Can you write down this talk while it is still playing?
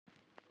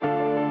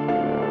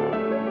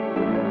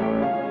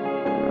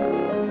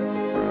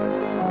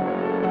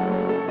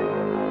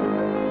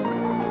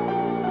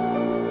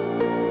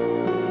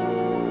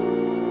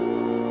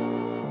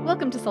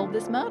Welcome to Solve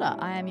This Murder.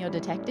 I am your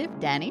detective,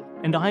 Danny.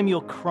 And I'm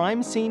your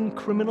crime scene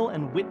criminal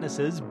and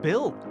witnesses,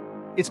 Bill.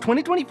 It's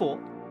 2024.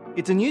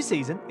 It's a new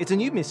season. It's a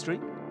new mystery.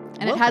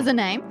 And Welcome. It has a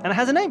name. And it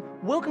has a name.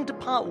 Welcome to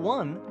part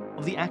 1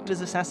 of the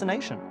actor's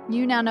assassination.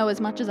 You now know as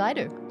much as I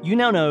do. You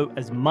now know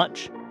as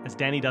much as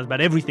Danny does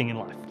about everything in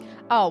life.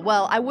 Oh,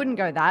 well, I wouldn't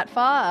go that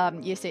far.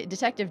 You see,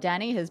 Detective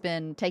Danny has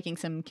been taking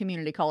some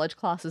community college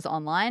classes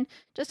online,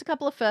 just a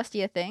couple of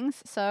first-year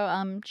things,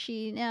 so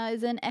she now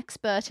is an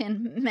expert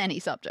in many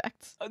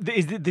subjects.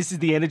 This is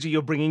the energy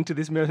you're bringing to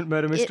this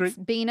murder mystery? It's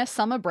been a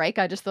summer break.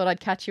 I just thought I'd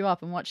catch you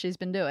up on what she's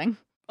been doing.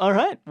 All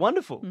right,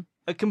 wonderful.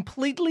 A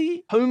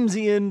completely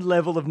Holmesian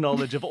level of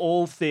knowledge of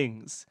all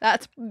things.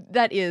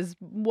 That is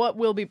what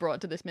will be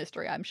brought to this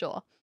mystery, I'm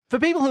sure. For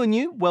people who are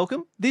new,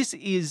 welcome. This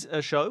is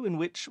a show in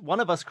which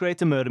one of us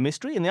creates a murder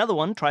mystery and the other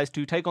one tries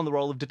to take on the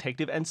role of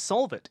detective and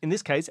solve it. In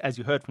this case, as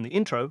you heard from the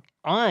intro,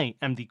 I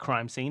am the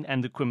crime scene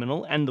and the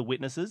criminal and the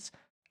witnesses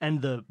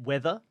and the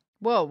weather.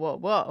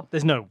 Whoa.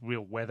 There's no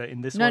real weather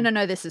in this one.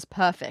 No, this is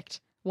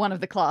perfect. One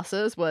of the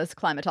classes was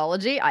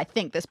climatology. I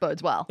think this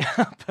bodes well.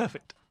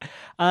 Perfect.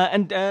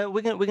 And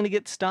we're going to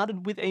get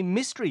started with a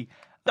mystery.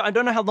 I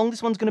don't know how long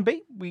this one's going to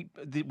be.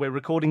 We're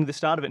recording the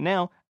start of it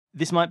now.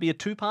 This might be a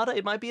 2-parter.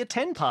 It might be a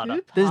 10-parter.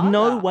 There's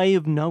no way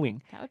of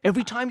knowing.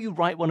 Every time you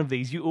write one of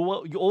these, you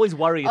always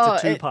worry it's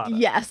a 2-parter.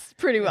 Yes,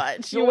 pretty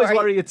much. You always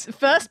worry it's...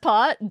 First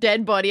part,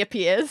 dead body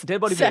appears.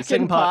 Dead body appears.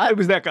 Second part, it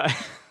was that guy.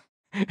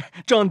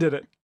 John did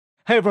it.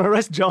 Hey, everyone,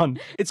 arrest John.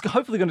 It's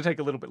hopefully going to take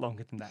a little bit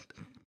longer than that.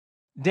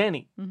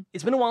 Danny,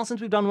 It's been a while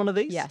since we've done one of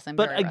these. Yes,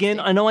 But again,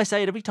 rusty. I know I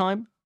say it every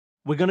time.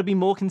 We're going to be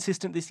more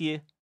consistent this year.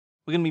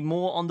 We're going to be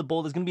more on the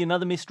ball. There's going to be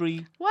another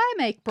mystery. Why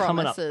make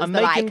promises that I can't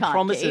I'm making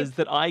promises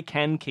that I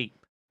can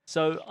keep.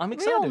 So I'm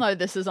excited. We all know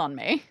this is on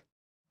me.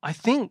 I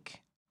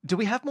think. Do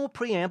we have more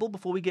preamble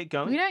before we get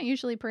going? We don't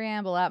usually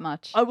preamble that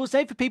much. I will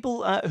say for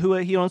people who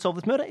are here on Solve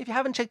This Murder, if you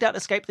haven't checked out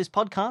Escape This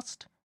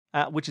Podcast,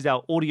 which is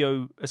our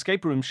audio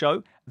escape room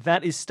show,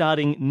 that is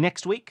starting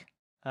next week.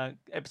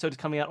 Episode is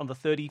coming out on the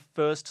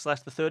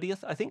 31st/the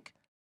 30th, I think.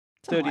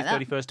 Something 30th,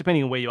 like 31st,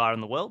 depending on where you are in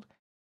the world.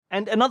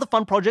 And another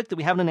fun project that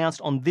we haven't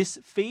announced on this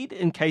feed,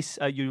 in case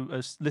you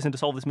listen to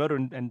Solve This Murder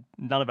and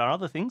none of our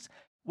other things,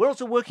 we're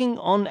also working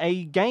on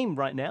a game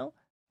right now.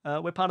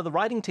 We're part of the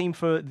writing team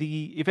for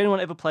if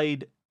anyone ever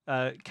played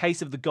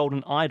Case of the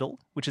Golden Idol,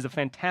 which is a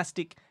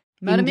fantastic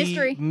murder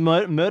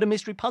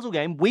mystery puzzle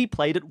game. We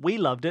played it, we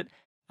loved it,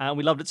 and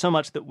we loved it so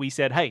much that we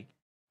said, hey,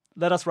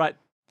 let us write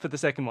for the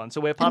second one.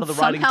 So we're part of the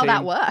writing team. Somehow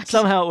that works.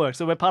 Somehow it works.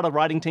 So we're part of the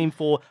writing team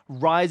for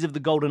Rise of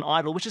the Golden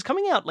Idol, which is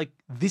coming out like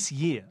this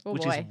year,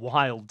 which is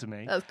wild to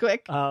me. That was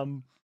quick.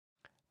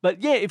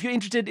 But yeah, if you're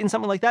interested in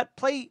something like that,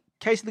 play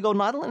Case of the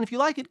Golden Idol, and if you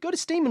like it, go to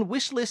Steam and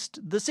wishlist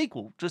the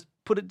sequel. Just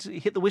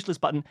hit the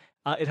wishlist button.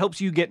 It helps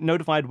you get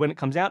notified when it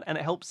comes out, and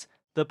it helps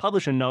the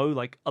publisher know,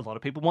 like, a lot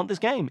of people want this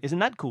game. Isn't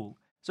that cool?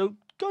 So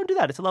go and do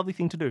that. It's a lovely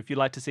thing to do if you'd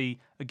like to see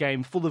a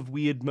game full of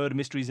weird murder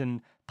mysteries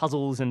and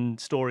puzzles and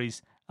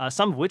stories,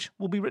 some of which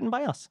will be written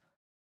by us.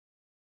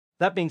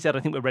 That being said, I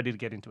think we're ready to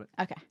get into it.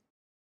 Okay.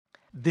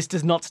 This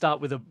does not start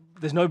with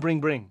there's no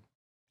bring.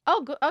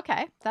 Oh, good.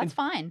 Okay. That's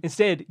fine.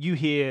 Instead, you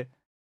hear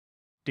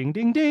ding,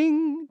 ding,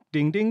 ding,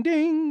 ding, ding,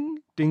 ding,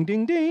 ding,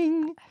 ding,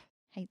 ding.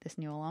 I hate this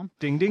new alarm.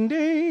 Ding, ding,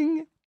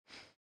 ding.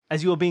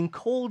 As you are being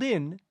called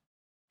in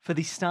for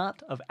the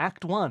start of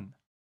Act 1.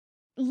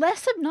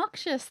 Less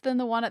obnoxious than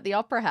the one at the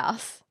Opera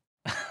House.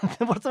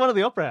 What's the one at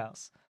the Opera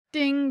House?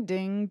 Ding,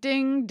 ding,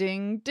 ding,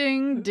 ding,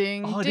 ding,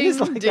 ding, oh, it ding, is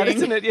like ding. That,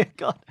 isn't it? Yeah,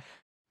 God.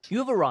 You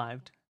have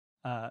arrived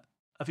a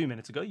few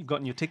minutes ago. You've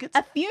gotten your tickets.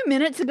 A few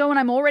minutes ago and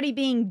I'm already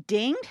being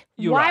dinged?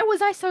 Why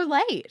was I so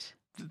late?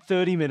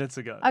 30 minutes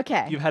ago.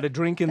 Okay. You've had a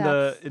drink in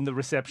the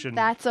reception.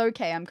 That's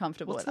okay. I'm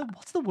comfortable with that.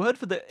 What's the word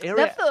for the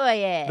area? The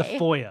foyer. The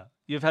foyer.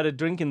 You've had a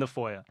drink in the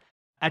foyer.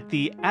 At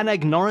the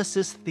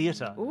Anagnorisis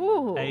Theatre.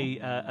 Ooh.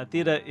 A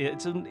theatre,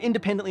 it's an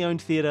independently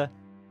owned theatre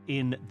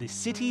in the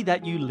city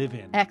that you live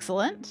in.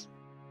 Excellent.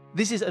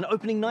 This is an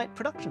opening night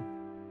production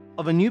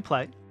of a new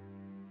play,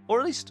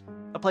 or at least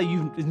a play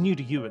is new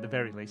to you at the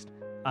very least,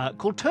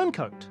 called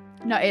Turncoat.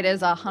 No, it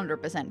is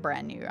 100%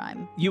 brand new.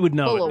 You would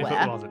know full it aware.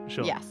 if it wasn't,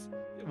 sure. Yes.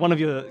 One of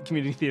your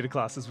community theatre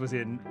classes was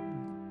in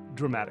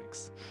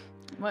dramatics.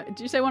 What, did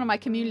you say one of my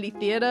community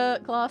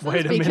theatre classes?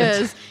 Wait a minute.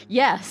 Because,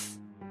 yes.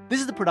 This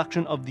is the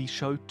production of the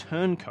show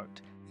Turncoat.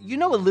 You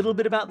know a little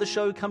bit about the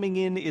show coming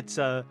in. It's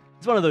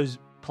one of those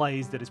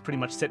plays that is pretty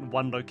much set in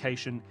one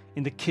location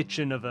in the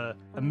kitchen of a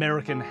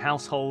American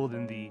household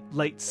in the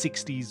late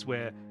 60s,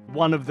 where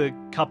one of the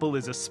couple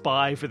is a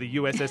spy for the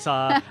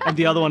USSR and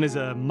the other one is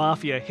a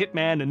mafia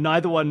hitman, and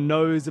neither one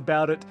knows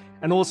about it.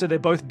 And also they're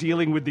both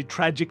dealing with the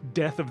tragic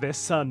death of their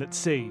son at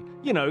sea.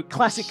 You know,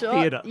 classic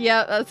theatre.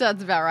 Yeah, that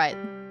sounds about right.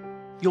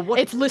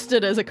 It's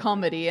listed as a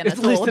comedy, and it's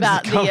all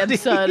about the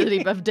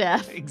absurdity of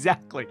death.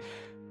 Exactly.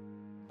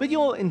 But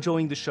you're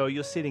enjoying the show.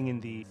 You're sitting in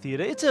the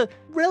theatre. It's a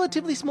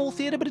relatively small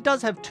theatre, but it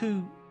does have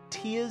 2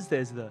 tiers.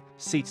 There's the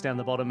seats down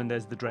the bottom, and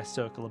there's the dress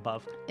circle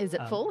above. Is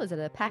it full? Is it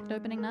a packed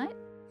opening night?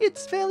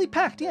 It's fairly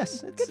packed,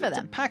 yes. Good for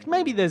them. Packed.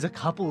 Maybe there's a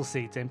couple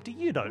seats empty.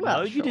 You don't Well,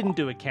 know. You sure. didn't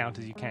do a count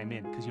as you came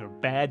in because you're a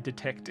bad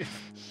detective.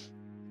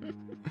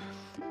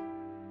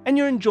 And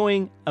you're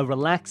enjoying a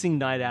relaxing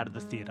night out at the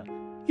theatre.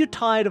 You're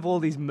tired of all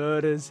these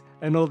murders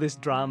and all this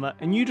drama,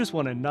 and you just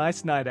want a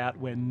nice night out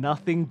where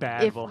nothing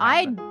bad will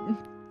happen.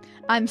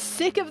 I'm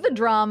sick of the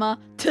drama,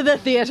 to the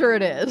theatre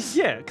it is.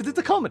 Yeah, because it's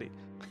a comedy.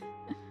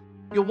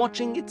 You're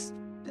watching, it's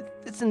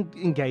an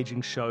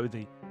engaging show.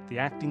 The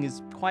acting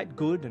is quite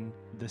good, and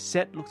the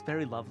set looks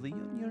very lovely.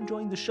 You're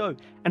enjoying the show.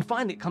 And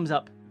finally, it comes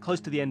up close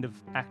to the end of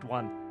Act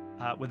 1,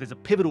 where there's a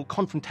pivotal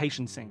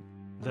confrontation scene.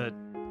 The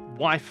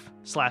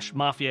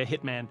wife/mafia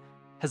hitman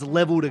has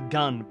leveled a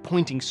gun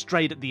pointing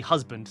straight at the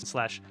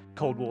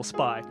husband/Cold War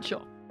spy.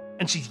 Sure.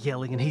 And she's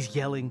yelling, and he's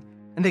yelling,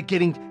 and they're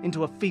getting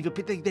into a fever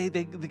pit. They're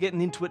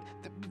getting into it.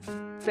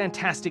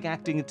 Fantastic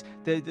acting.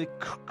 They're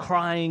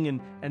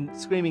crying and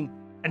screaming,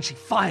 and she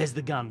fires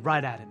the gun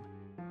right at him.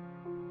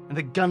 And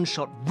the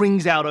gunshot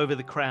rings out over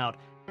the crowd,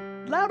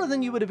 louder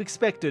than you would have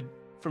expected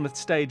from a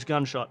stage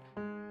gunshot.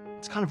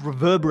 It kind of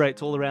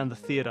reverberates all around the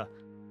theatre.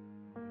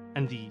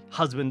 And the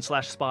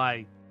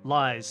husband/spy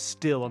lies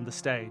still on the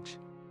stage.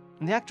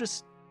 And the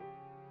actress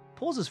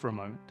pauses for a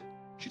moment.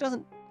 She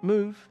doesn't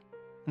move.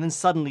 And then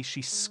suddenly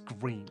she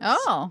screams.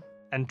 Oh.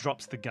 And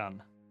drops the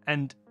gun.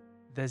 And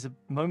there's a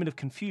moment of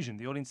confusion.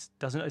 The audience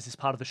doesn't know. Is this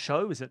part of the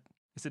show? Is it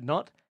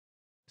not?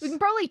 We can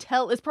probably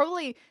tell it's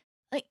probably,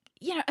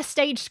 a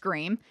stage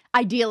scream.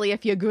 Ideally,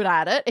 if you're good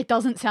at it, it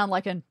doesn't sound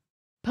like it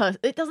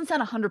doesn't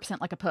sound 100%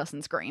 like a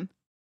person scream.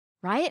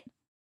 Right?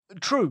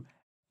 True.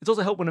 It's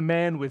also helped when a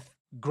man with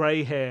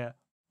grey hair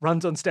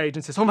runs on stage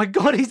and says, "Oh my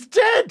God, he's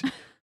dead!"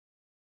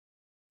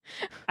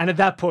 And at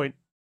that point,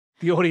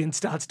 the audience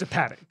starts to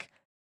panic.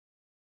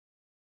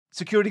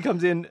 Security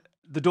comes in,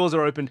 the doors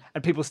are open,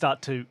 and people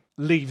start to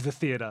leave the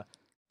theatre.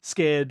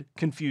 Scared,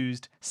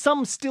 confused.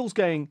 Some still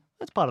going,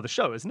 "That's part of the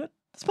show, isn't it?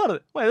 That's part of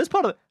it. Wait, that's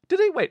part of it. Did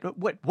he? Wait,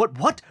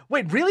 what?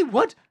 Wait, really?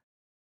 What?"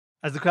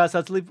 As the crowd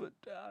starts to leave,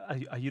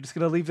 are you just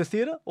going to leave the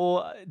theatre?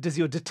 Or does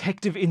your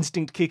detective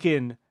instinct kick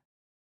in?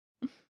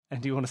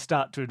 And do you want to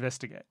start to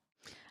investigate?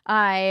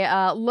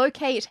 I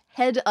locate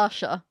head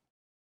usher.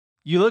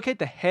 You locate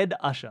the head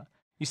usher.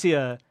 You see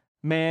a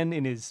man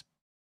in his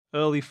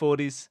early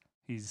 40s.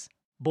 He's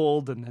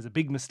bald and has a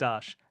big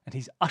moustache, and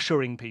he's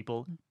ushering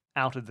people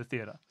out of the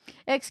theatre.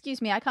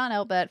 Excuse me, I can't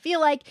help but feel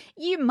like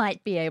you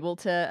might be able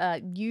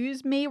to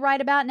use me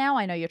right about now.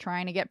 I know you're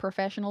trying to get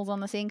professionals on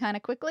the scene kind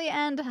of quickly,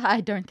 and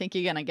I don't think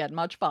you're going to get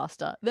much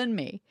faster than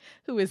me,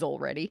 who is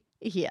already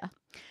here.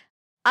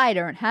 I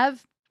don't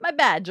have my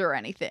badge or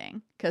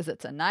anything, because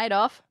it's a night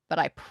off, but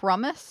I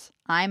promise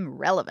I'm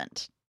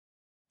relevant.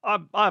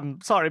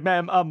 I'm sorry,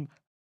 ma'am.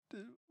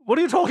 What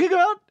are you talking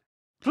about?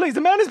 Please,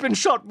 the man has been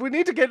shot. We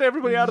need to get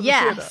everybody out of the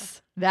theatre.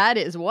 Yes, that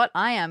is what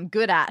I am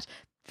good at.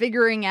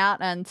 Figuring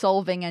out and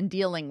solving and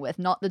dealing with,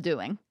 not the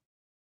doing.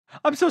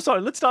 I'm so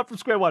sorry. Let's start from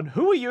square one.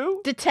 Who are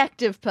you?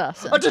 Detective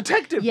person. A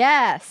detective?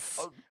 Yes.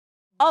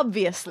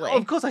 Obviously.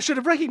 Of course, I should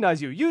have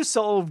recognized you. You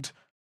solved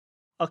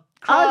a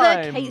crime.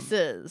 Other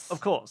cases.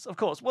 Of course.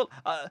 Well,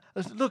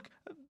 look,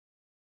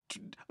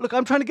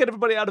 I'm trying to get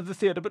everybody out of the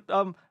theatre, but,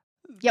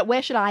 Yeah,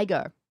 where should I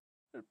go?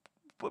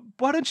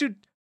 why don't you,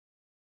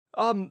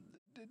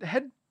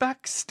 head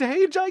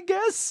backstage, I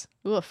guess?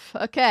 Oof,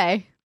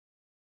 okay.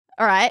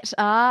 All right,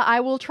 I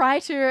will try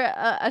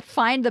to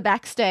find the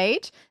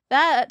backstage.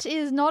 That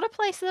is not a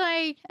place that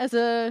I, as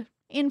a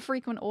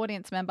infrequent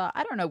audience member,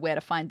 I don't know where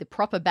to find the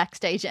proper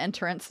backstage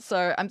entrance,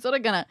 so I'm sort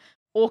of gonna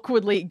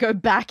awkwardly go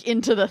back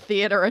into the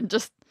theatre and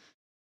just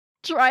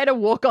try to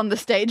walk on the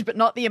stage, but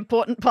not the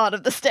important part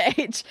of the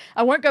stage.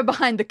 I won't go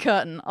behind the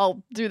curtain.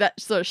 I'll do that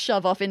sort of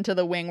shove off into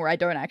the wing where I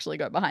don't actually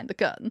go behind the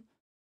curtain.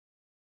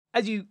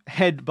 As you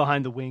head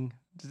behind the wing,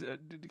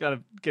 kind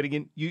of getting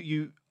in,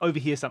 you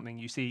overhear something.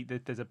 You see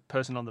that there's a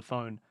person on the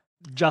phone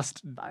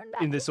just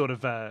in this sort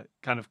of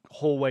kind of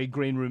hallway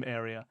green room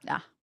area.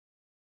 Ah.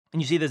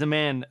 And you see there's a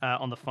man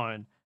on the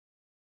phone.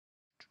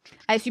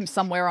 I assume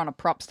somewhere on a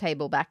props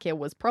table back here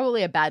was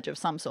probably a badge of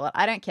some sort.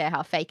 I don't care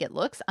how fake it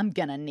looks. I'm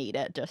going to need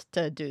it just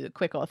to do the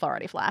quick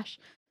authority flash.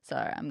 So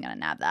I'm going to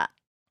nab that.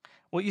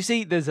 Well, you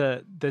see there's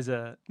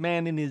a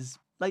man in his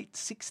late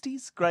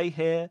 60s, grey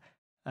hair,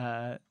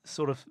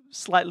 sort of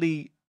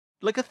slightly,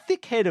 like a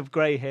thick head of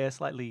grey hair,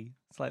 slightly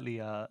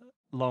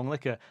long,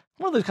 like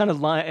one of those kind of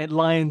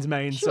lion's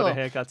mane sort of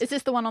haircuts. Is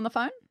this the one on the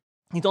phone?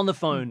 He's on the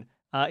phone.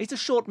 He's a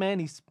short man.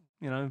 He's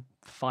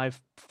 5'4"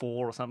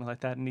 or something like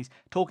that, and he's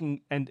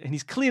talking, and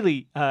he's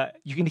clearly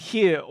you can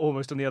hear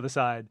almost on the other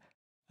side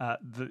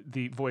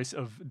the voice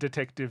of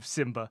Detective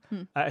Simba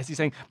as he's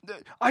saying,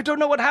 "I don't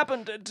know what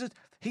happened. It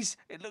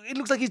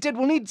looks like he's dead.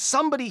 We'll need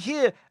somebody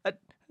here."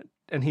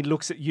 And he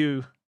looks at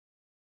you,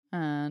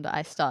 and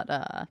I start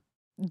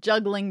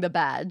juggling the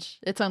badge.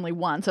 It's only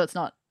one, so it's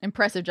not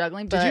impressive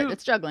juggling, but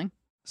it's juggling.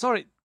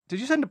 Sorry, did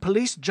you send a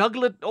police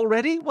juggler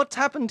already? What's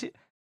happened here?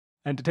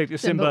 And Detective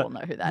Simba, will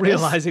know who that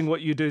realizing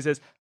what you do, says,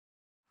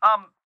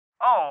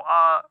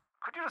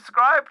 could you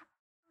describe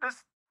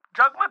this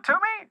juggler to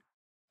me?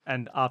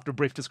 And after a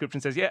brief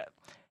description says, yeah,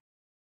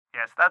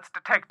 Yes, that's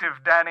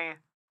Detective Danny.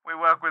 We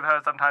work with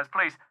her sometimes.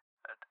 Please,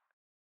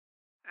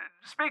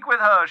 speak with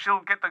her.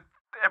 She'll get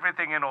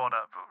everything in order.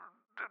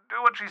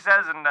 Do what she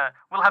says, and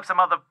we'll have some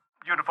other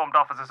uniformed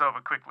officers over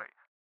quickly.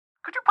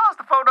 Could you pass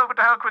the phone over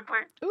to her quickly?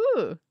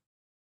 Ooh.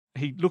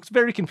 He looks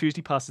very confused.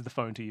 He passes the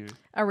phone to you.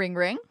 A ring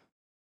ring?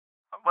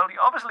 Well,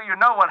 obviously you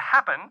know what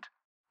happened.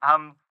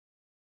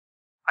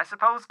 I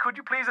suppose, could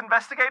you please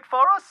investigate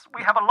for us?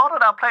 We have a lot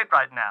on our plate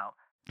right now.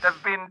 There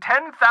have been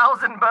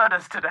 10,000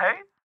 murders today.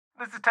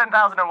 This is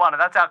 10,001, and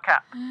that's our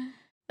cap.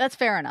 That's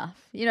fair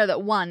enough. You know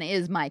that 1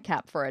 is my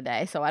cap for a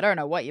day, so I don't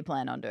know what you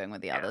plan on doing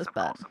with the others,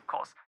 but... Of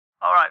course.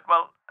 All right,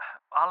 well,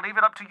 I'll leave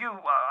it up to you.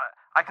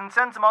 I can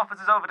send some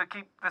officers over to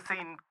keep the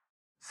scene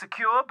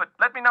secure, but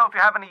let me know if you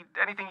have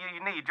anything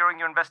you need during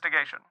your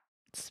investigation.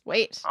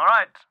 Sweet. All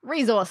right.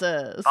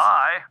 Resources.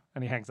 Bye.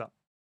 And he hangs up.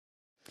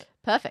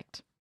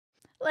 Perfect.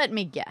 Let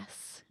me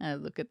guess. I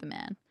look at the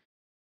man.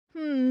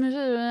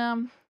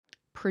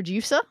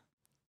 Producer?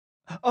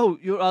 Oh,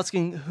 you're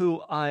asking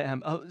who I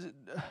am. Oh,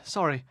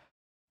 sorry.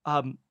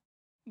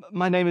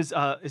 My name is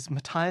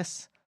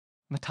Matthias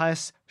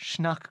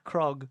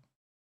Schnack-Krog.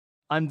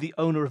 I'm the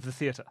owner of the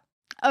theatre.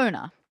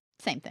 Owner.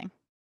 Same thing.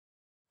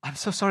 I'm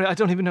so sorry. I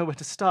don't even know where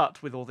to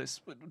start with all this.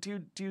 Do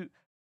you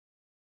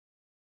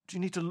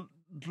need to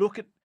look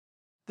at?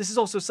 This is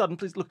all so sudden.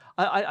 Please look.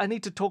 I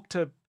need to talk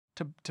to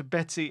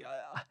Betsy.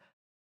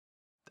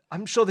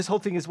 I'm sure this whole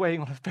thing is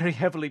weighing on her very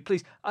heavily.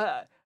 Please.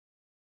 I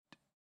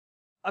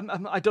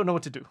don't know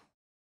what to do.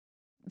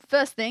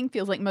 First thing,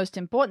 feels like most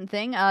important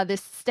thing,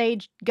 this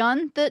stage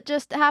gun that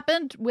just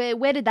happened,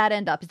 where did that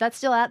end up? Is that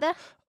still out there?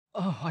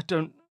 Oh, I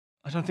don't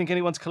think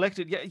anyone's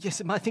collected.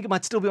 Yes, I think it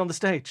might still be on the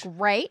stage.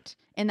 Great.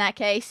 In that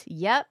case,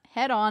 yep,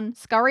 head on,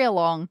 scurry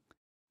along.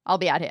 I'll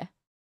be out here.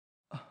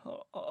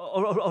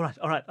 All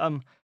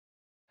right.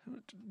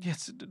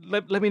 Yes,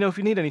 let me know if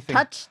you need anything.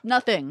 Touch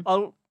nothing.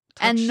 I'll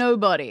touch and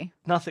nobody.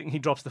 Nothing. He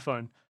drops the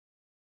phone,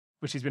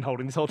 which he's been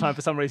holding this whole time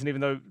for some reason,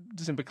 even though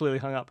Simba clearly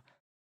hung up.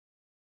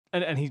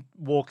 And he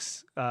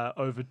walks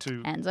over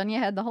to... Hands on your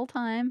head the whole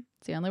time.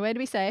 It's the only way to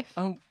be safe.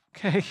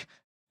 Okay.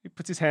 He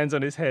puts his hands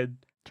on his head.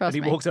 Trust me.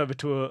 And he walks over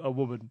to a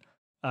woman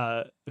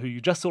who you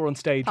just saw on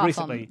stage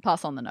recently.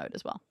 Pass on the note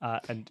as well.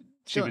 And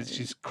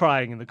she's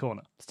crying in the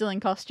corner. Still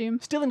in costume?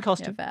 Still in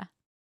costume. Yeah, fair.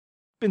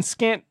 Been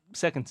scant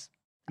seconds.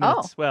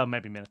 Minutes. Well,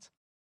 maybe minutes.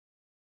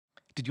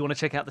 Did you want to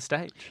check out the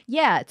stage?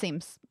 Yeah, it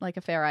seems like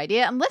a fair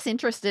idea. I'm less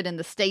interested in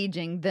the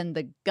staging than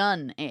the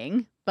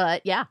gunning,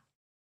 but yeah.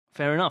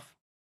 Fair enough.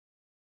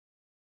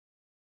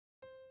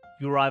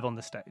 You arrive on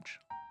the stage.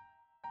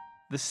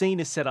 The scene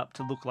is set up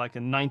to look like a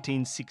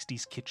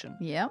 1960s kitchen.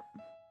 Yep.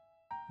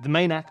 The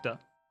main actor,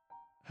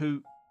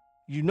 who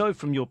you know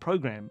from your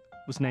program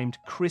was named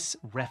Chris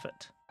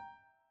Reffett,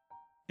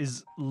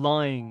 is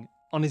lying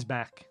on his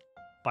back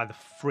by the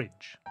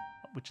fridge,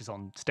 which is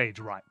on stage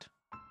right.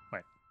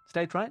 Wait,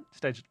 stage right?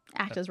 Stage...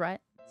 Actors right,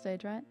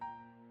 stage right.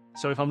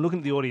 So if I'm looking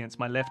at the audience,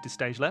 my left is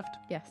stage left?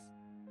 Yes.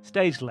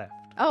 Stage left.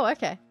 Oh,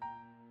 okay.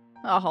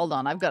 Oh, hold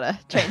on. I've got to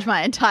change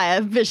my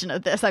entire vision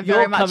of this. I You're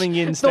very much coming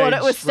in thought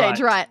it was stage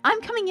right. right. I'm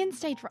coming in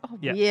stage right. Oh,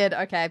 yeah. Weird.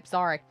 Okay,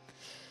 sorry.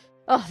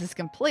 Oh, this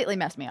completely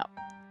messed me up.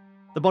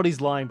 The body's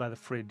lying by the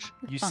fridge.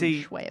 You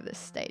see... The way of this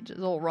stage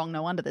is all wrong.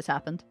 No wonder this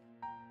happened.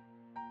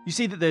 You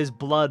see that there's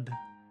blood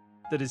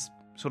that is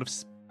sort of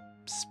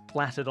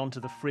splattered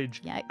onto the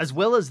fridge, Yikes. as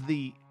well as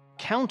the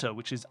counter,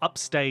 which is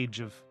upstage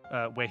of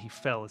where he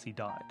fell as he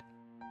died.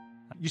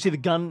 You see the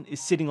gun is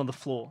sitting on the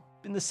floor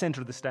in the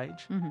center of the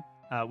stage,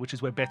 which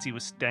is where Betsy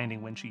was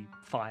standing when she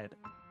fired it.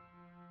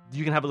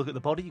 You can have a look at the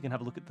body, you can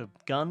have a look at the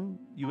gun.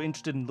 You were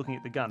interested in looking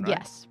at the gun, right?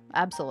 Yes,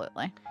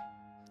 absolutely.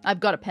 I've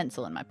got a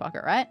pencil in my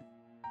pocket, right?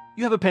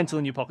 You have a pencil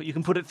in your pocket. You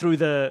can put it through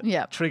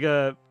the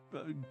trigger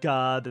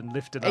guard and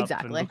lift it up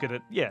and look at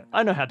it. Yeah,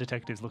 I know how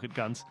detectives look at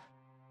guns.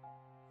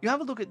 You have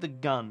a look at the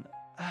gun.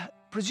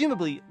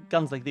 Presumably,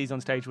 guns like these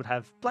on stage would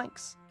have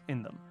blanks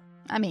in them.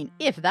 I mean,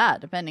 if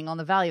that, depending on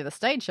the value of the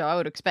stage show, I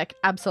would expect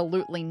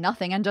absolutely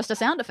nothing and just a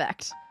sound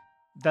effect.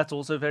 That's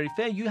also very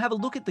fair. You have a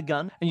look at the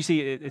gun, and you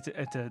see it's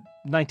a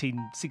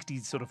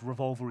 1960s sort of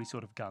revolvery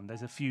sort of gun.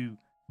 There's a few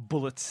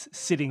bullets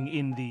sitting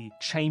in the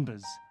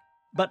chambers.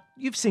 But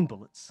you've seen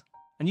bullets,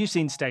 and you've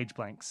seen stage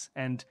blanks,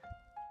 and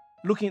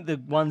looking at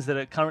the ones that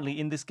are currently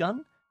in this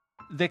gun,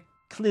 they're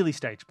clearly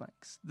stage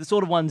blanks. The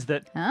sort of ones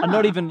that are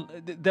not even...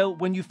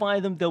 when you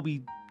fire them, they'll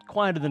be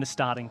quieter than a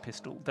starting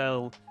pistol.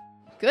 They'll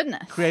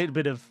create a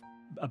bit of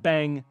a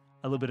bang,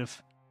 a little bit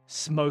of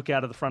smoke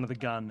out of the front of the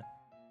gun.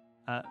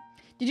 Have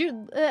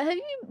you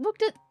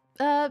looked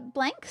at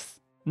blanks?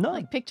 No.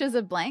 Like pictures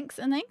of blanks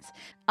and things?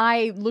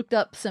 I looked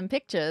up some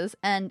pictures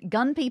and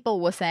gun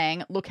people were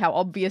saying, look how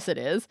obvious it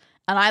is.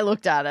 And I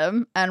looked at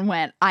them and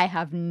went, I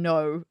have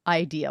no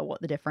idea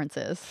what the difference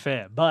is.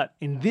 Fair. But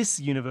in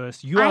this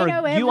universe, you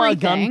are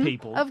gun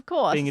people. Of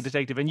course. Being a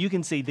detective. And you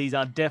can see these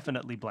are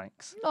definitely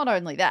blanks. Not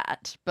only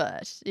that,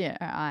 but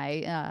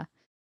I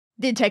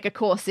did take a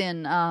course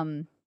in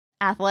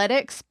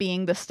athletics,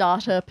 being the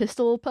starter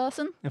pistol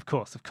person. Of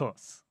course. Took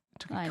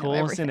a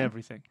course in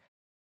everything.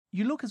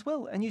 You look as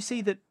well and you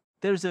see that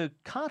there's a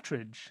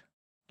cartridge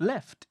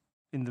left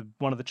in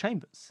one of the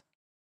chambers.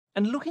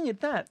 And looking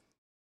at that,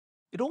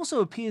 it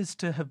also appears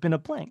to have been a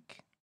blank,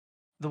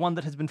 the one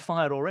that has been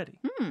fired already.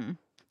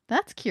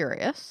 That's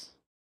curious.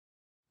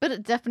 But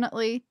it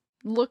definitely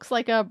looks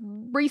like a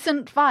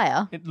recent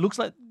fire. It looks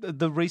like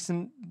the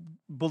recent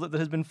bullet that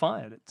has been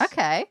fired.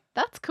 Okay,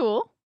 that's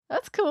cool.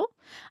 That's cool.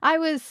 I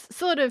was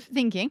sort of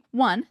thinking,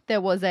 one,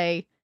 there was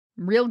a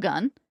real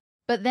gun,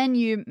 but then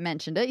you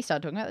mentioned it. You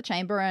started talking about the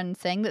chamber and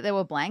saying that there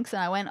were blanks,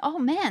 and I went, oh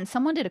man,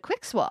 someone did a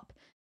quick swap.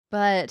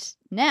 But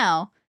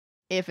now,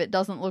 if it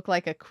doesn't look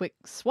like a quick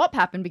swap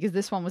happened because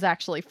this one was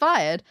actually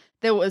fired,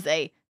 there was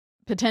a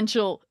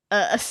potential,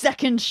 a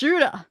second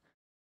shooter.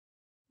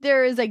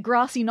 There is a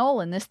grassy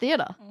knoll in this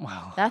theater.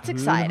 Well, that's who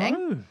exciting.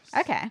 knows?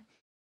 Okay.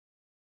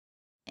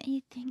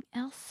 Anything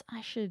else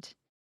I should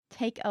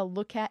take a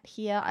look at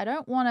here? I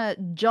don't want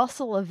to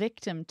jostle a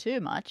victim too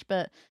much,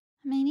 but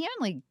I mean, he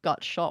only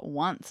got shot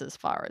once as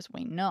far as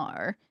we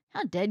know.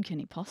 How dead can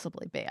he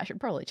possibly be? I should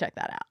probably check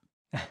that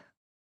out.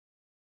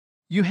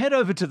 You head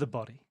over to the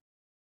body.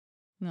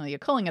 No, you're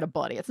calling it a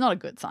body. It's not a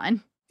good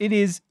sign. It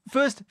is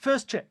first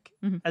check,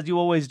 Mhm. as you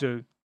always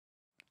do.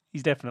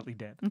 He's definitely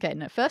dead. Okay,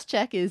 no, first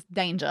check is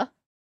danger.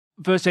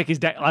 First check is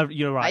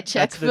you're right. I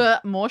check for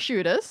more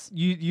shooters.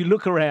 You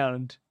look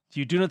around.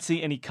 You do not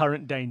see any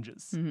current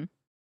dangers. Mhm.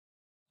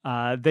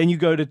 Then you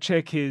go to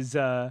check his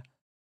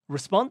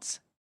response.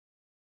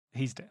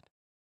 He's dead.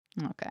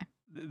 Okay.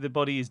 The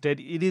body is dead.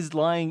 It is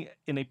lying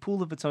in a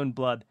pool of its own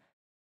blood.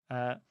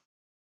 The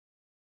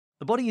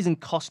body is in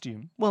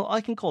costume. Well,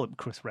 I can call it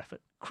Chris Reffett.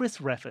 Chris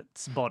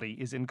Reffitt's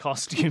body is in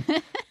costume.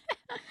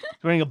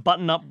 Wearing a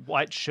button-up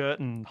white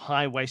shirt and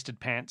high-waisted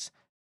pants.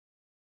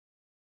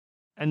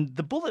 And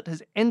the bullet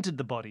has entered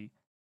the body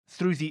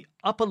through the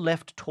upper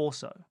left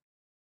torso.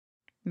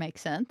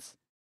 Makes sense.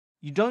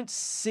 You don't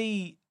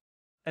see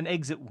an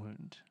exit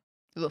wound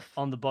Oof.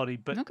 on the body,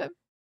 but Okay.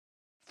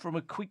 from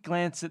a quick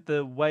glance at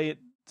the way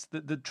it's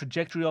the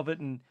trajectory of it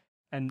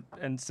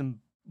and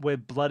some where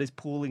blood is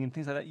pooling and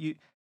things like that, it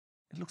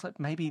looks like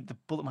maybe the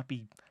bullet might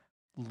be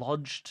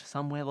lodged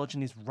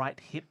in his right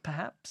hip,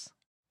 perhaps.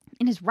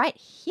 In his right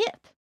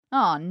hip.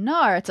 Oh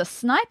no, it's a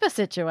sniper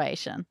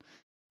situation.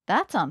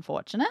 That's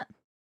unfortunate.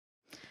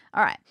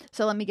 All right,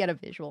 so let me get a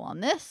visual on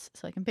this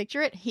so I can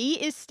picture it.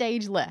 He is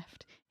stage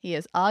left. He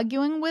is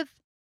arguing with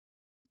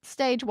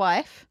stage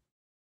wife,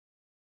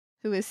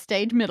 who is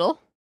stage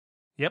middle.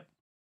 Yep.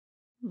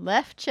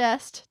 Left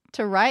chest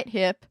to right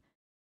hip.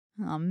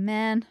 Oh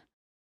man.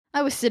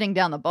 I was sitting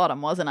down the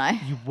bottom, wasn't I?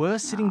 You were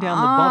sitting down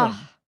the bottom.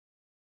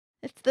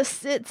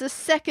 It's a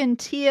second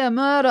tier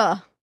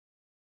murder.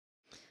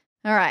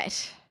 All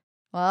right.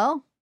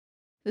 Well,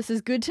 this is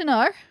good to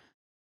know.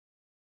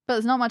 But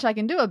there's not much I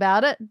can do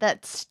about it.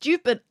 That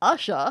stupid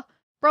usher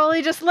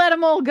probably just let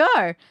them all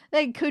go.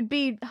 They could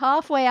be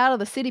halfway out of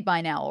the city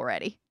by now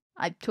already.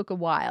 I took a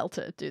while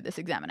to do this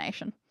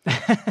examination.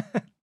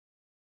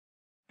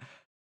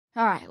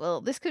 All right,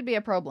 well, this could be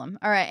a problem.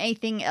 All right,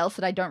 anything else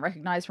that I don't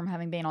recognize from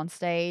having been on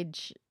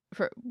stage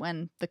for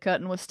when the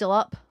curtain was still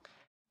up?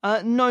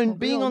 No,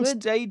 being on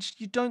good? stage,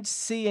 you don't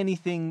see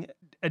anything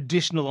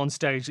additional on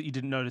stage that you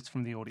didn't notice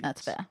from the audience.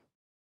 That's fair.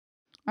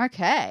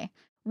 Okay.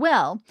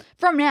 Well,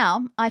 from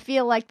now, I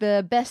feel like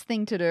the best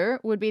thing to do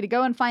would be to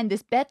go and find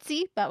this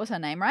Betsy. That was her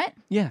name, right?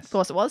 Yes. Of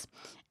course it was.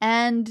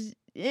 And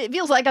it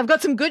feels like I've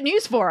got some good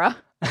news for her.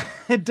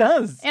 It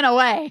does. In a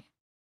way.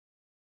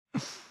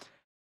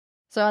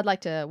 So I'd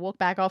like to walk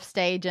back off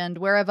stage and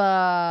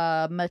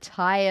wherever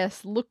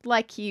Matthias looked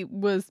like he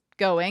was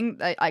going,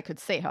 I could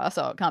see her,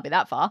 so it can't be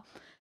that far.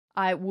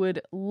 I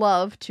would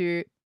love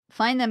to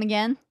find them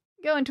again,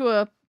 go into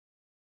a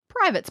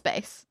private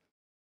space.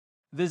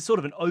 There's sort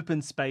of an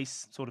open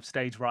space, sort of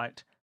stage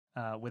right,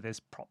 where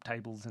there's prop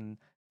tables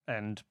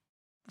and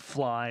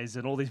flies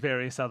and all these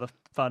various other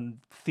fun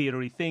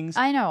theatery things.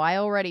 I know, I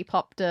already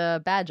popped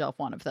a badge off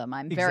one of them.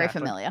 I'm very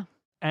familiar.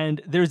 And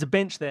there is a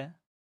bench there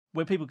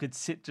where people could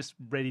sit just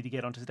ready to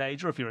get onto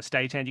stage, or if you're a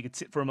stagehand, you could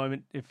sit for a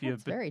moment if you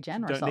very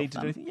generous don't need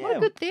of to do them. anything. What a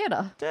good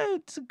theatre.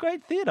 It's a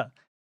great theatre.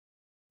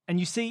 And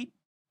you see,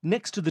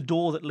 next to the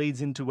door that leads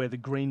into where the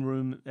green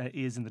room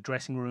is and the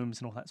dressing rooms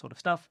and all that sort of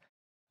stuff,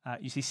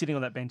 you see sitting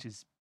on that bench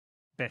is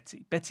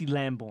Betsy. Betsy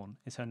Lambourne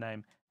is her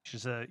name.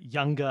 She's a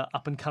younger,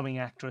 up-and-coming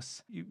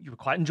actress. You were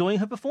quite enjoying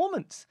her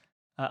performance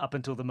up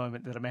until the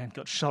moment that a man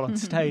got shot on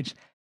stage.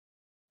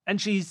 And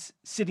she's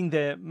sitting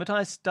there.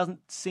 Matthias doesn't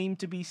seem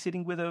to be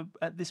sitting with her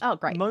at this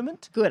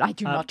moment. Good, I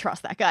do not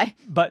trust that guy.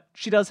 But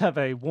she does have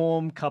a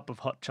warm cup of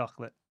hot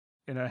chocolate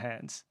in her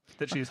hands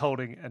that she is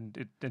holding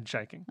and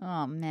shaking.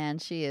 Oh, man,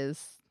 she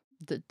is.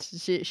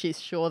 She's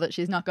sure that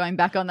she's not going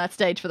back on that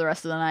stage for the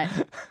rest of the night.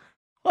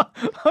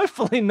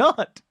 Hopefully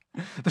not.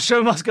 The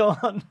show must go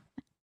on.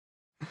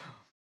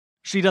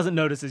 She doesn't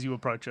notice as you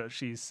approach her.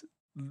 She's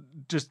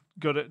just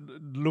got it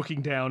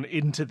looking down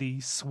into the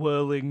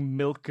swirling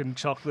milk and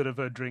chocolate of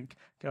her drink,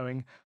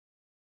 going,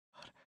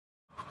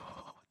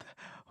 oh,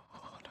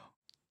 no.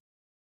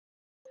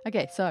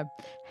 Okay, so,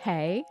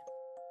 hey.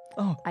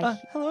 Oh,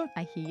 hello.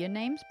 I hear your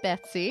name's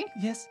Betsy.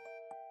 Yes.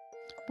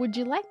 Would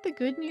you like the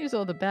good news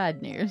or the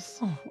bad news?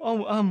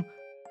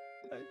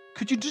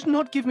 Could you just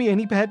not give me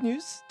any bad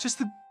news? Just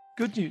the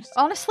good news.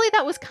 Honestly,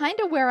 that was kind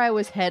of where I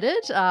was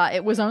headed.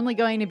 It was only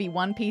going to be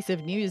one piece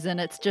of news, and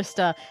it's just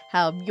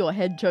how your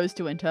head chose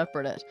to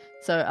interpret it.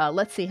 So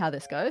let's see how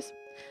this goes.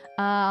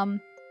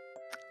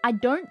 I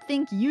don't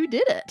think you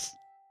did it.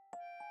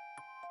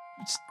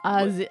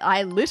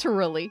 I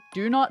literally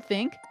do not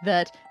think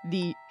that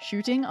the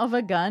shooting of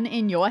a gun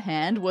in your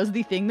hand was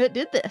the thing that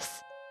did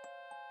this.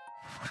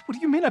 What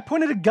do you mean? I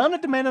pointed a gun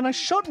at the man and I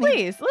shot him.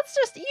 Please, let's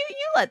just you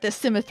let this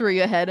simmer through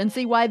your head and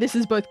see why this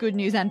is both good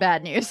news and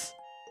bad news.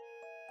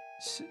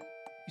 So,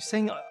 you're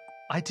saying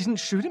I didn't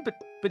shoot him,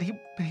 but he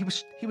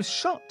was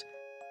shot.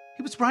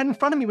 He was right in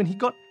front of me when he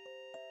got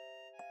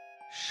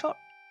shot.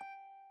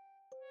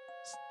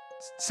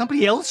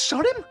 Somebody else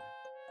shot him?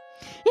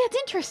 Yeah, it's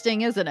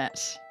interesting, isn't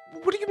it?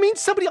 What do you mean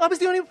somebody? I was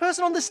the only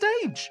person on the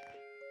stage.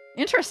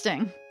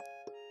 Interesting.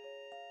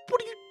 What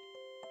do you...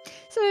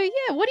 So,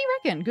 yeah, what do you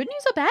reckon? Good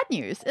news or bad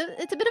news?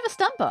 It's a bit of a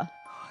stumper.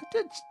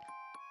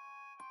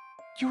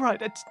 You're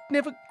right.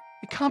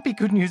 It can't be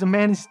good news. A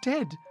man is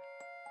dead.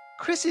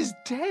 Chris is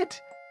dead.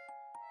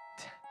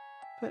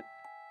 But...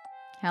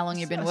 How long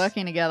you been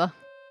working together?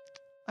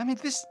 I mean,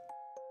 this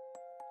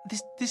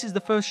is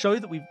the first show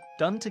that we've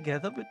done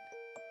together, but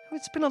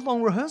it's been a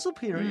long rehearsal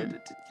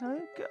period. You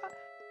know,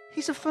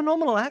 he's a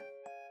phenomenal act.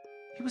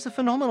 He was a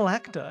phenomenal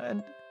actor,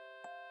 and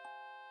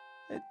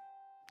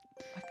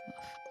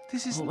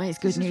this is always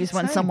good news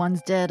when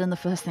someone's dead, and the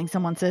first thing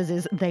someone says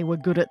is they were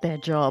good at their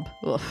job.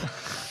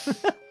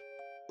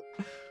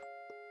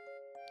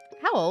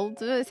 How old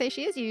did I say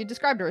she is? You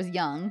described her as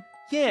young.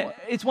 Yeah,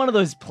 it's one of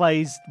those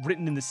plays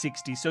written in the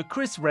 60s. So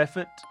Chris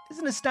Reffett is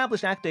an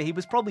established actor. He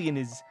was probably in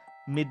his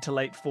mid to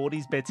late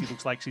 40s. Betsy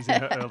looks like she's in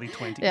her early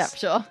 20s. Yeah,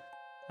 sure.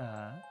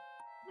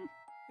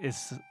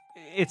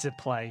 It's a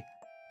play.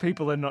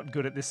 People are not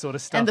good at this sort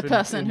of stuff. And the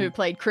person who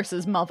played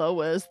Chris's mother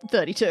was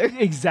 32.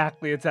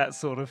 Exactly. It's that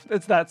sort of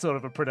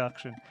a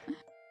production.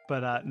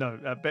 But no,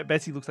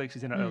 Betsy looks like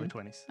she's in her early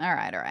 20s. All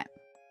right.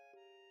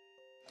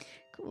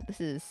 Cool.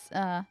 This is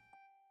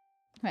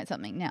quite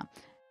something. Now,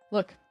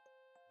 look,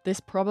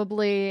 this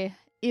probably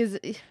is...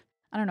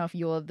 I don't know if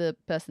you're the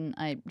person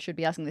I should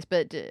be asking this,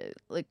 but it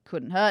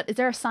couldn't hurt. Is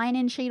there a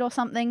sign-in sheet or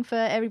something for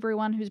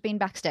everyone who's been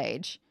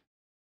backstage?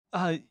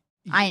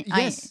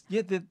 Yes.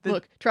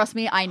 Look, trust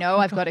me, I know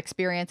I've got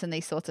experience in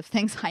these sorts of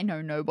things. I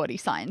know nobody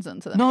signs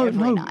into them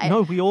every night.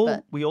 No,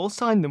 we all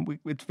sign them.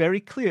 It's very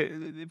clear.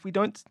 If we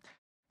don't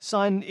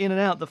sign in and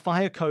out, the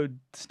fire code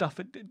stuff,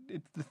 the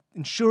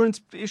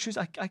insurance issues,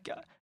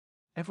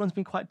 everyone's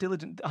been quite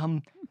diligent.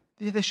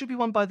 There should be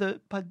one by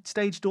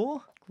stage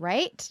door.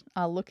 Great.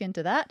 I'll look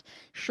into that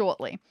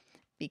shortly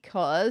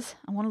because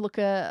I want to look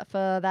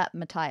for that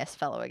Matthias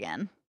fellow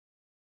again.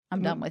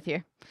 I'm done with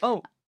you.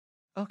 Oh,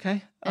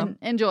 okay.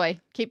 Enjoy.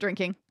 Keep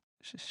drinking.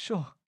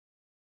 Sure.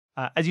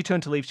 As you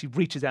turn to leave, she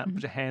reaches out and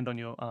puts a hand on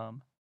your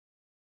arm.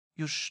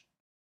 You're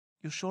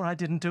sure I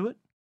didn't do it?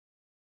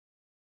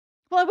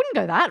 Well, I wouldn't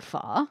go that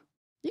far.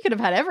 You could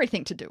have had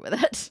everything to do with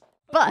it.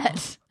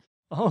 But...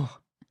 Oh.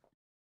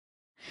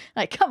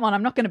 Like, come on,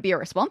 I'm not going to be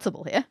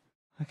irresponsible here.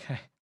 Okay.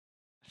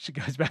 She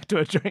goes back to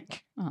her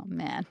drink. Oh,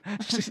 man.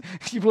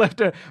 You've left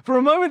her... For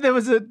a moment,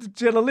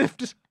 she had a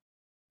lift.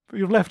 But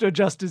you've left her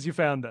just as you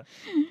found her.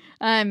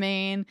 I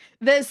mean,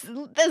 there's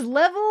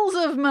levels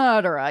of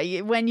murderer.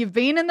 When you've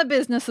been in the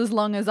business as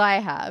long as I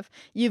have,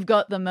 you've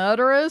got the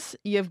murderers,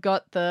 you've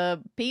got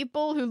the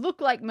people who look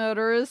like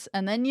murderers,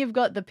 and then you've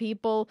got the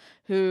people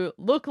who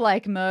look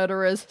like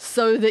murderers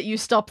so that you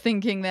stop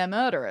thinking they're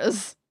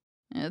murderers.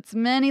 It's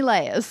many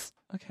layers.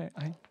 Okay,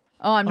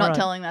 I'm not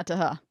telling that to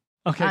her.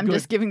 Okay, I'm good.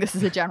 just giving this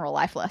as a general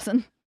life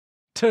lesson.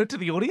 To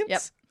the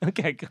audience? Yep.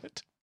 Okay,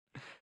 good.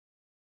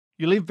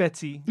 You leave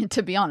Betsy.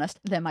 To be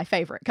honest, they're my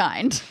favourite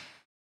kind.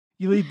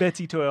 You leave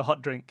Betsy to her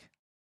hot drink,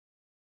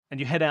 and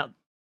you head out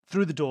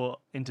through the door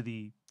into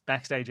the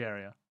backstage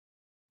area.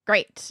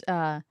 Great.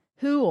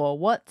 Who or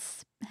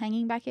what's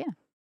hanging back here?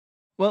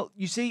 Well,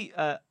 you see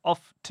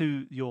off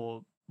to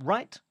your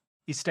right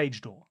is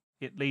stage door.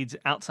 It leads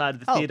outside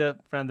of the theatre,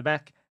 around the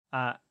back,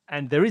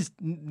 and there is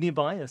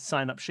nearby a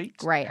sign-up sheet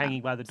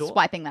hanging by the door.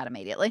 Swiping that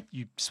immediately.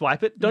 You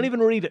swipe it. Don't even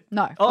read it.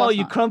 No,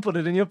 you crumpled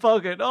it in your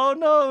pocket. Oh,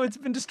 no, it's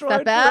been destroyed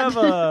that bad?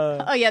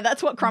 forever. Oh, yeah,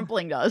 that's what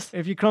crumpling does.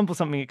 If you crumple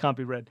something, it can't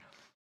be read.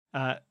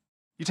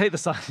 You take the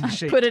sign-in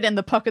sheet. Put it in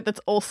the pocket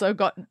that's also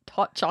got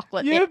hot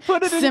chocolate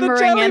put it in the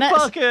jelly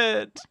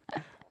pocket.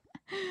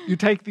 You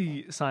take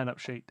the sign-up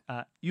sheet.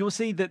 You'll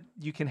see that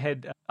you can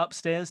head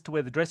upstairs to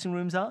where the dressing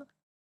rooms are,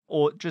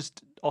 or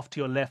just off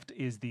to your left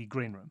is the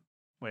green room,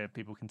 where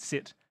people can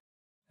sit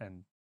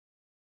and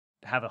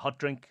have a hot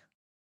drink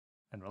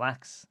and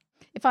relax.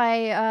 If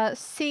I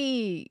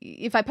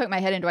poke my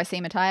head in, do I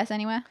see Matthias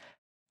anywhere?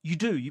 You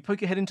do. You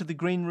poke your head into the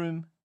green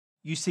room.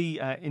 You see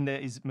in there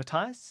is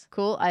Matthias.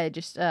 Cool. I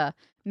just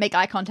make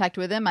eye contact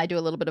with him. I do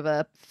a little bit of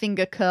a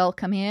finger curl,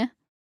 come here.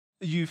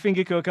 You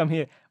finger curl, come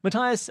here.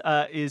 Matthias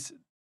is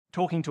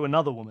talking to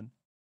another woman.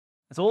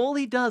 That's all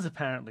he does,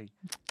 apparently,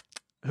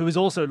 who is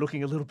also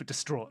looking a little bit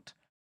distraught.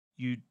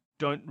 You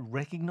don't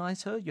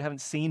recognize her. You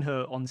haven't seen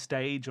her on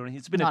stage or anything.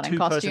 It's been Not a in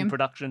 2-person costume.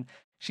 production.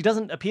 She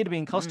doesn't appear to be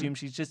in costume.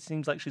 She just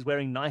seems like she's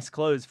wearing nice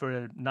clothes for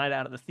a night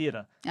out at the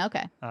theater.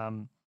 Okay.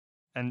 And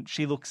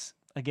she looks,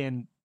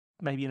 again,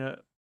 maybe in her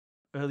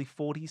early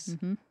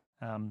 40s.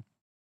 Mm-hmm.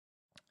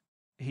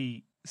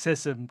 He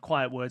says some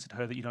quiet words at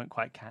her that you don't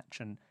quite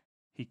catch, and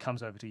he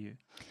comes over to you.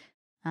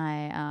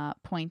 I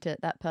point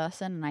at that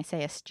person and I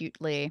say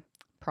astutely,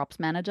 props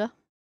manager.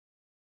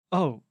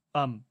 Oh,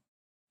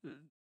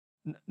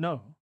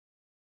 no.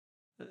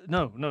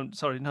 No,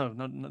 sorry, no,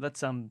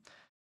 that's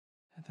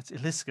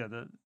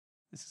Iliska,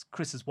 this is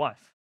Chris's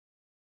wife.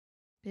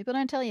 People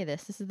don't tell you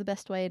this. This is the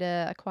best way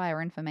to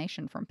acquire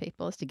information from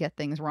people, is to get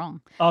things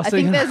wrong. Oh,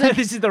 so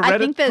this is the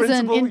Reddit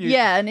principle?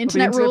 An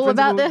internet rule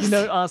about this. You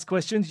don't ask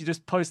questions, you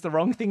just post the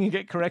wrong thing and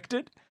get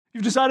corrected?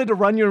 You've decided to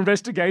run your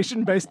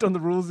investigation based on the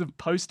rules of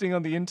posting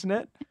on the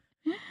internet?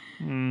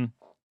 We'll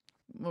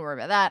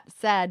worry about that.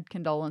 Sad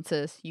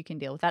condolences. You can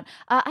deal with that.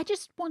 I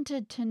just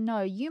wanted to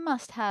know, you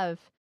must have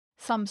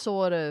some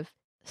sort of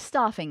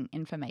staffing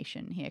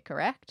information here,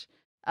 correct?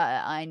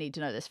 I need to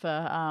know this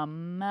for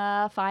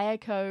fire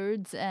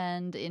codes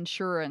and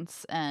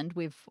insurance, and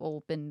we've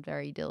all been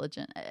very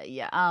diligent. Do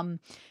you have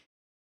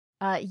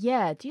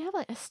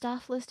like a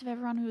staff list of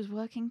everyone who's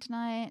working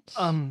tonight?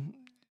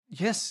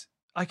 Yes,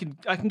 I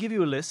can give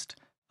you a list.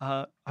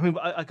 I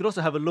could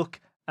also have a look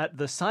at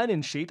the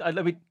sign-in sheet.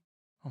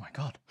 Oh my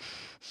God.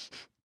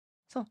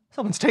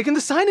 Someone's taken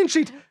the sign-in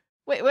sheet.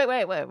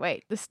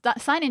 Wait. The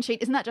sign-in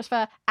sheet, isn't that just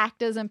for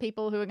actors and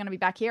people who are going to be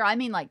back here? I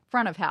mean, like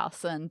front of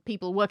house and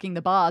people working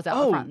the bars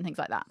out the front and things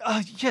like that.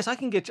 Yes, I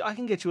can get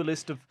you a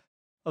list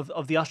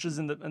of the ushers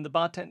and the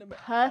bartender.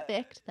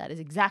 Perfect. That is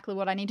exactly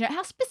what I need to know.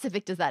 How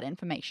specific does that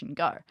information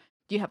go?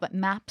 Do you have like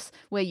maps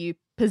where you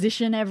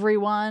position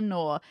everyone,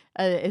 or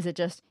is it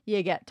just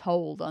you get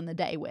told on the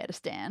day where to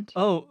stand?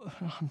 Oh,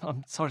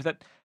 I'm sorry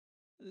that.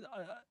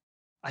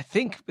 I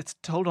think it's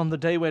told on the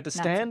day where to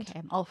stand. That's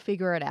okay. I'll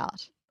figure it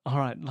out. All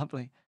right,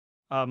 lovely.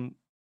 Well,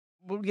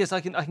 yes,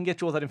 I can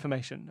get you all that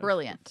information.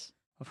 Brilliant.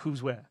 Of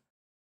who's where.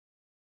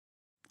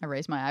 I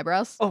raise my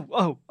eyebrows.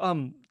 All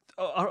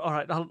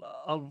right.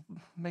 I'll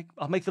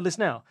make the list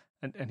now.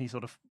 And he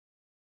sort of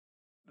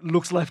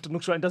looks left and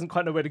looks right and doesn't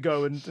quite know where to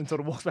go and sort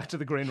of walks back to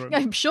the green room.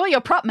 I'm sure your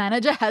prop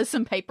manager has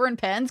some paper and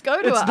pens.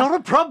 Go to her. It's not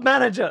a prop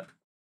manager.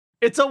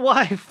 It's a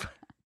wife.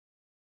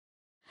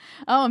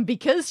 Oh, and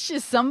because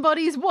she's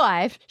somebody's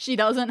wife, she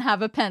doesn't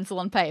have a pencil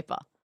and paper.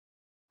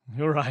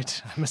 You're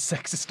right. I'm a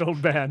sexist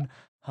old man.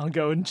 I'll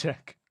go and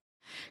check.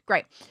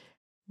 Great.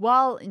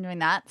 While doing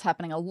that, it's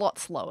happening a lot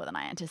slower than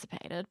I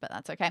anticipated, but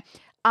that's okay.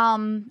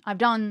 I've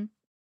done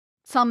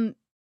some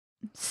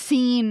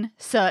scene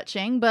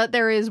searching, but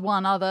there is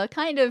one other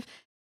kind of,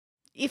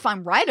 if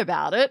I'm right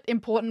about it,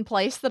 important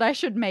place that I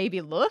should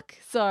maybe look.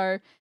 So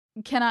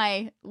can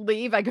I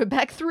leave? I go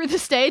back through the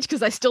stage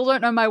because I still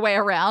don't know my way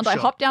around. Sure. I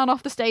hop down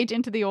off the stage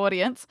into the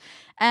audience,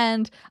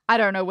 and I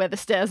don't know where the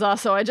stairs are,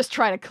 so I just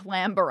try to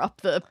clamber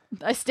up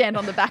I stand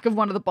on the back of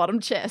one of the bottom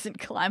chairs and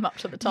climb up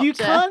to the top You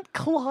chair. can't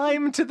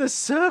climb to the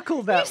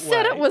circle that way. You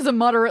said it was a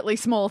moderately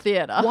small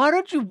theatre. Why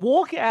don't you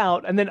walk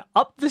out and then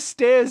up the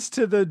stairs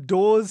to the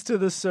doors to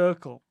the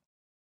circle?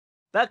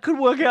 That could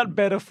work out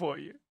better for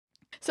you.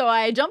 So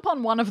I jump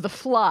on one of the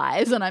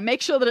flies and I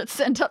make sure that it's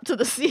sent up to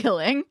the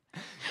ceiling,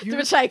 to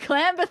which I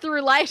clamber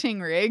through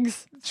lighting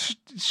rigs.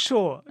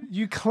 Sure.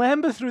 You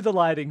clamber through the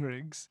lighting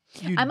rigs.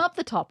 I'm up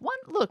the top.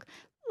 Look,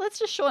 let's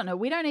just shorten it.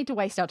 We don't need to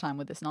waste our time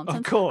with this nonsense.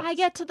 Of course. I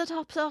get to the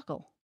top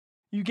circle.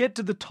 You get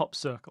to the top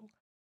circle.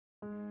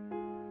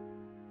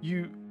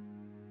 You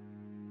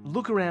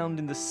look around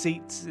in the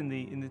seats in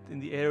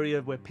the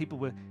area where people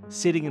were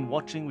sitting and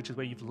watching, which is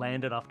where you've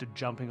landed after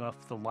jumping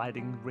off the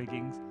lighting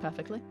riggings.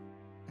 Perfectly.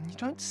 And you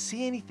don't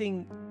see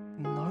anything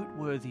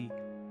noteworthy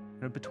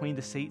between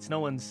the seats. No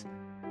one's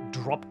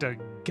dropped a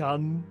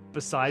gun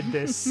beside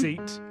their seat.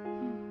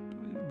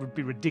 It would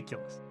be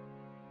ridiculous.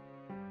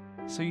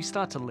 So you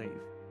start to leave.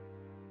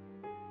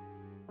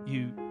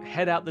 You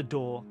head out the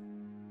door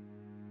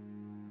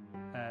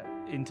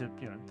into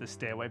the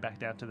stairway back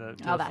down to the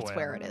that's foyer.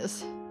 where it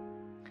is. And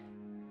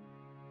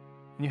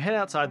you head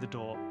outside the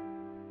door,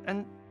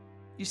 and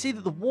you see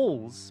that the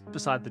walls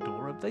beside the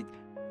door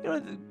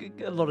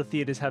a lot of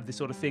theatres have this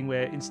sort of thing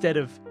where instead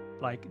of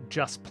like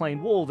just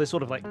plain wall, there's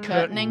sort of like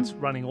curtains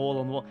running all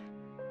on the wall.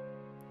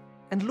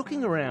 And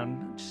looking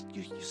around,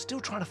 you're still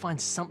trying to find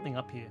something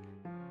up here.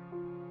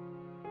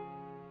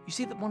 You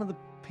see that one of the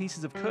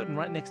pieces of curtain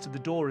right next to the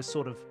door is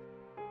sort of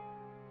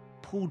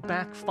pulled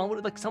back,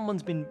 forward, like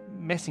someone's been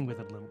messing with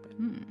it a little bit.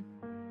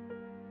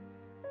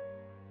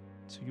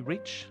 So you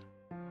reach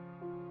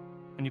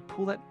and you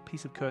pull that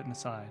piece of curtain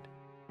aside,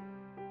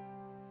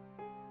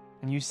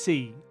 and you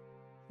see,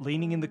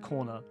 leaning in the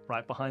corner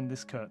right behind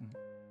this curtain,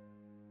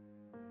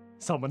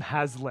 someone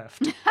has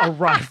left a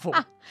rifle.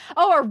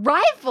 Oh, a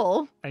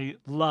rifle? A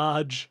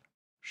large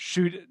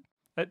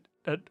a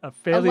A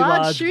fairly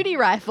large shooty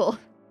rifle.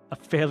 A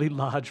fairly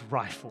large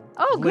rifle.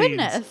 Oh, leans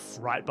goodness.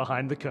 right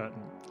behind the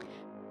curtain.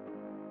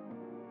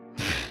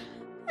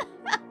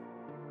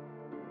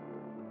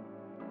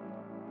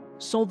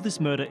 Solve This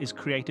Murder is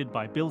created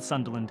by Bill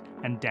Sunderland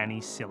and Danny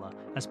Siller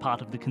as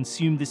part of the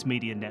Consume This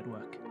Media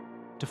network.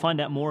 To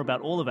find out more about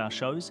all of our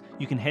shows,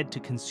 you can head to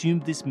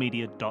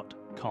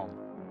consumethismedia.com.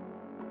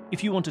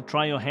 If you want to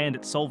try your hand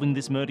at solving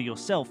this murder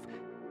yourself,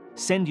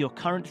 send your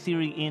current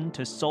theory in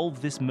to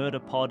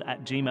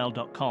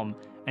solvethismurderpod@gmail.com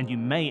and you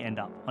may end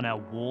up on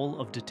our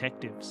wall of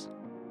detectives.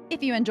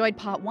 If you enjoyed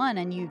part 1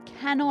 and you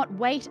cannot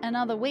wait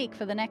another week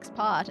for the next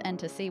part and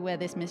to see where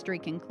this mystery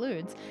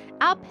concludes,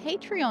 our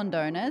Patreon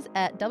donors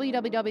at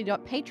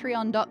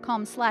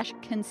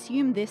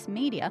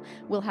www.patreon.com/consumethismedia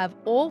will have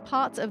all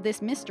parts of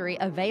this mystery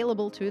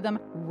available to them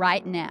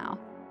right now.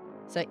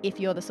 So if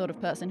you're the sort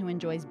of person who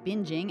enjoys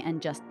binging and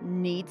just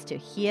needs to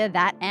hear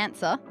that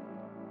answer,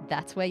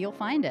 that's where you'll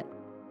find it.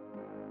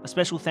 A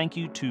special thank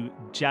you to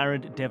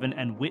Jared, Devon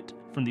and Whit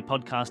from the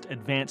podcast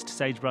Advanced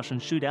Sagebrush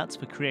and Shootouts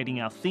for creating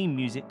our theme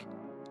music,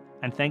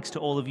 and thanks to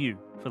all of you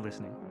for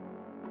listening.